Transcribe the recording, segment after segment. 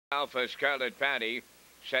Alpha Scarlet Patty,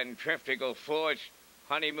 Centrifugal Force,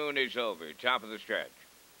 Honeymoon is over. Top of the stretch.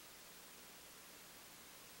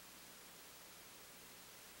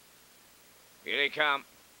 Here they come.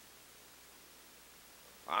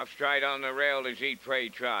 Off stride on the rail is Eat, Pray,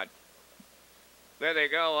 Trot. There they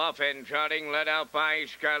go, off and trotting, led out by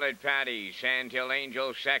Scarlet Patty. Sandhill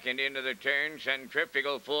Angel second into the turn.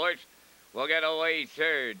 Centrifugal Force will get away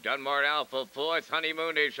third. Dunmore Alpha fourth.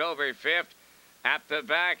 Honeymoon is over fifth. At the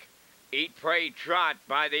back, Eat, Pray, Trot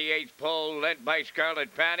by the eighth pole, led by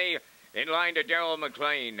Scarlet Patty. In line to Darrell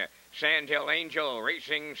McLean. Sandhill Angel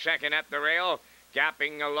racing second at the rail.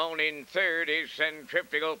 Gapping alone in third is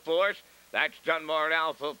Centrifugal Force. That's Dunmore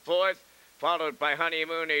Alpha fourth, followed by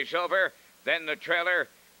Honeymoon is over. Then the trailer,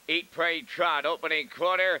 Eat, Pray, Trot, opening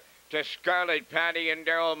quarter to Scarlet Patty and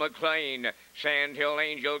Darrell McLean. Sandhill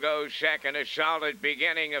Angel goes second, a solid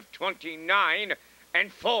beginning of 29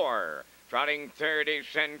 and 4. Trotting third is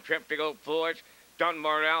Centrifugal Force.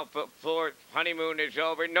 Dunmore Alpha fourth. Honeymoon is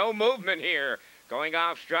over. No movement here. Going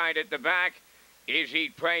off stride at the back is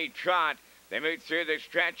Eat, Pray, Trot. They move through the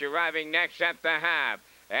stretch, arriving next at the half.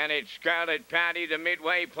 And it's Scarlet Patty, the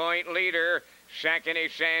midway point leader. Second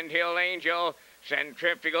is Sandhill Angel.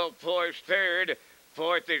 Centrifugal Force third.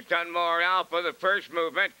 Fourth is Dunmore Alpha. The first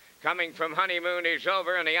movement coming from Honeymoon is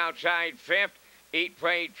over. On the outside fifth, Eat,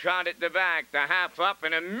 Pray, Trot at the back. The half up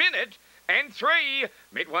in a minute and 3.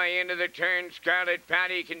 Midway into the turn, Scarlet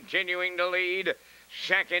Patty continuing to lead.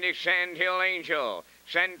 Second is Sandhill Angel.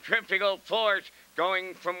 Centrifugal Force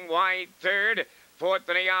going from wide third. Fourth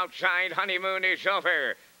on the outside, Honeymoon is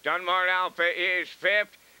over. Dunmore Alpha is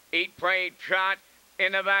fifth. Eat, Pray, Trot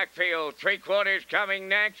in the backfield. 3/4 coming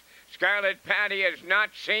next. Scarlet Patty has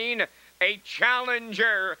not seen a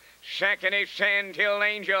challenger. Second is Sandhill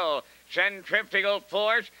Angel. Centrifugal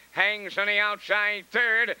Force hangs on the outside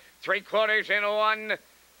third. 3/4 in 1.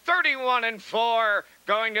 31 and 4.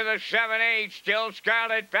 Going to the 7/8. Still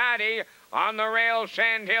Scarlet Patty on the rail.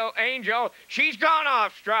 Sandhill Angel. She's gone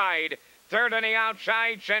off stride. Third on the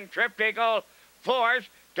outside, Centrifugal Force.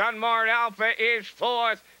 Dunmore Alpha is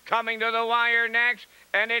fourth. Coming to the wire next.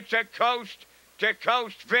 And it's a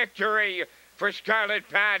coast-to-coast victory for Scarlet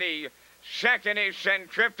Patty. Second is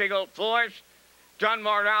Centrifugal Force.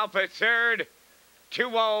 Dunmore Alpha third.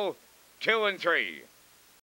 2-0, 2 and 3.